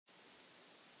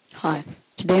Hi,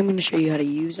 today I'm going to show you how to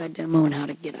use Idemo and how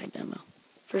to get Idemo.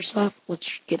 First off,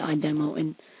 let's get Idemo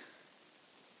and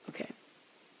okay.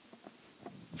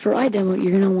 For Idemo,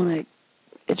 you're going to want to,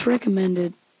 it's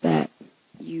recommended that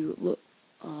you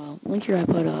link your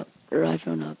iPod up or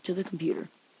iPhone up to the computer.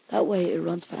 That way it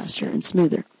runs faster and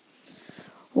smoother.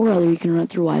 Or rather, you can run it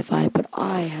through Wi-Fi, but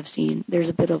I have seen there's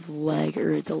a bit of lag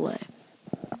or a delay.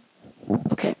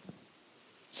 Okay,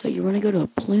 so you want to go to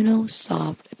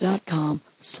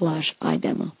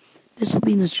plunosoft.com/idemo. This will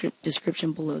be in the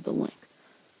description below the link.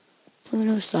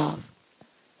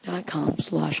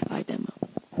 plunosoft.com/idemo.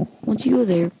 Once you go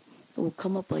there, it will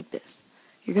come up like this.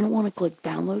 You're going to want to click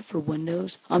download for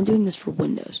Windows. I'm doing this for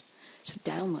Windows. So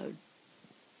download.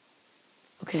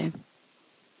 Okay.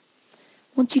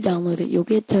 Once you download it, you'll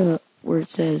get to where it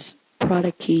says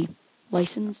product key,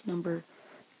 license number,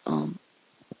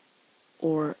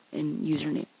 or in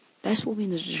username. That will be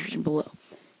in the description below.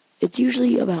 It's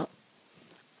usually about,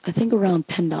 I think around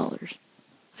 $10.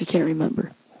 I can't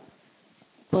remember.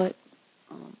 But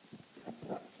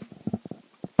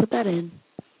put that in,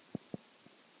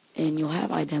 and you'll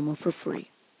have Idemo for free.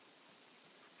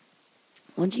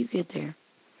 Once you get there,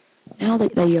 now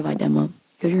that you have Idemo,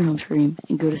 go to your home screen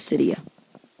and go to Cydia.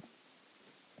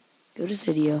 Go to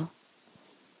Cydia.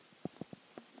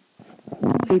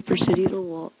 Wait for Cydia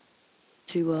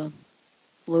to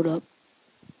load up.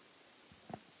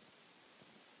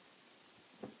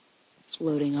 It's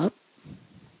loading up.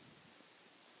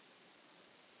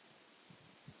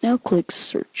 Now click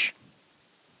search.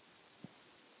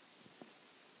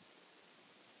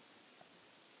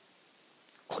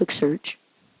 Click search.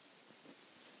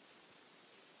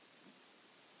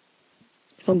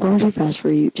 If I'm going too fast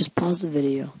for you, just pause the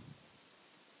video.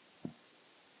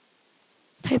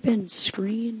 Type in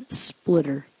screen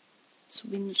splitter. This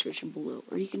will be in the description below,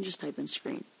 or you can just type in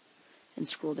screen and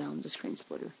scroll down to screen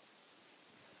splitter.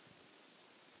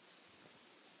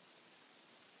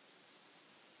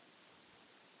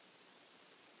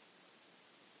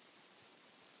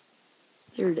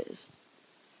 There it is.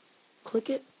 Click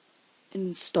it and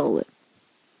install it.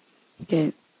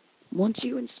 Okay, once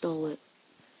you install it,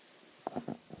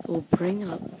 it will bring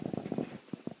up.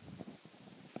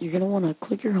 You're going to want to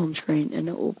click your home screen and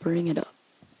it will bring it up.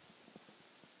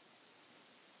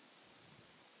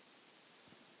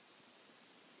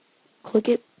 Click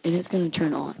it and it's going to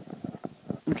turn on.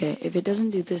 Okay, if it doesn't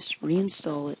do this,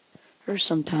 reinstall it. Or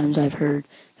sometimes I've heard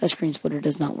that screen splitter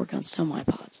does not work on some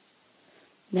iPods.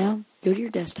 Now, go to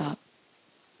your desktop,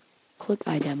 click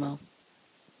Idemo.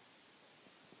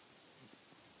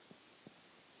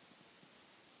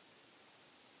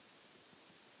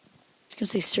 It's going to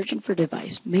say searching for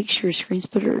device. Make sure screen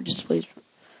splitter or display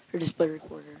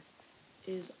recorder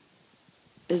is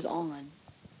on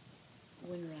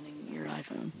when running your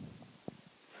iPhone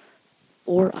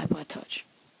or iPod Touch.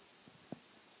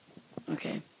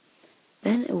 Okay.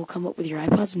 Then it will come up with your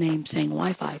iPod's name saying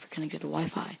Wi-Fi if you're connected to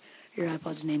Wi-Fi. Your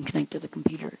iPod's name connected to the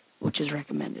computer, which is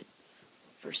recommended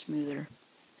for smoother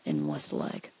and less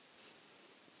lag.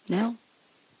 Now,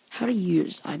 how to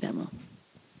use Idemo.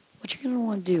 What you're going to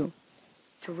want to do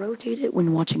to rotate it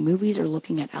when watching movies or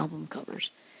looking at album covers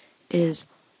is,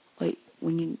 like,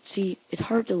 when you see, it's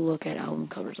hard to look at album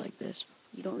covers like this.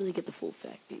 You don't really get the full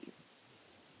effect, do you?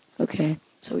 Okay,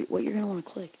 so what you're going to want to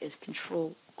click is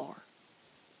Control R.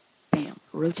 Bam,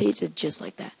 rotates it just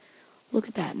like that. Look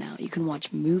at that now. You can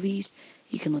watch movies,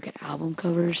 you can look at album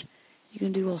covers, you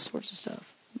can do all sorts of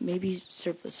stuff. Maybe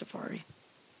surf the Safari.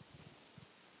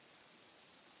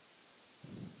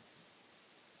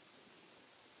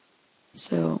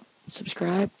 So,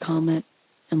 subscribe, comment,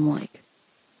 and like.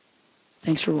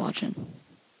 Thanks for watching.